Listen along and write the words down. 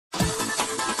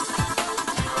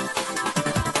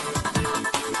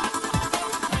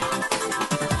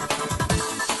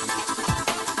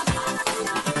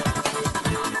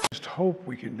hope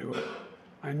we can do it.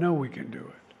 I know we can do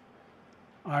it.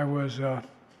 I was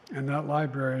in that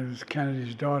library. It was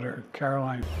Kennedy's daughter,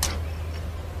 Caroline.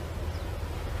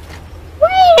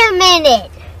 Wait a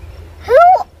minute! Who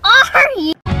are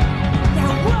you?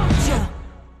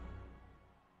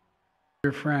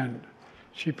 Your friend.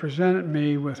 She presented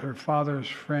me with her father's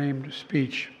framed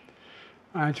speech,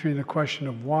 answering the question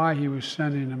of why he was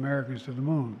sending America to the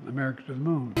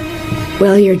moon.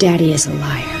 Well, your daddy is a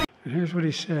liar. And here's what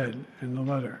he said in the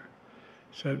letter.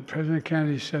 He said, President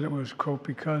Kennedy said it was, quote,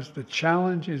 because the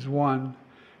challenge is one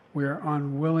we are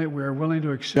willing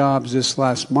to accept jobs this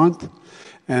last month,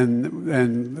 and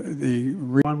the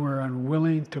one we're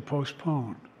unwilling to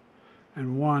postpone,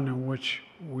 and one in which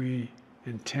we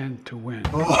intend to win.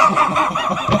 The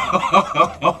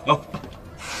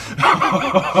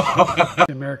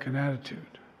American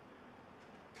attitude.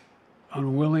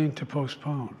 Unwilling to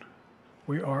postpone.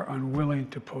 We are unwilling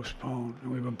to postpone,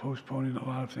 and we've been postponing a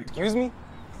lot of things. Excuse me?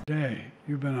 Today,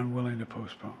 you've been unwilling to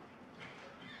postpone.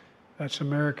 That's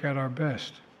America at our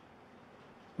best.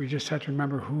 We just have to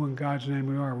remember who in God's name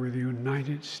we are. We're the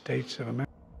United States of America.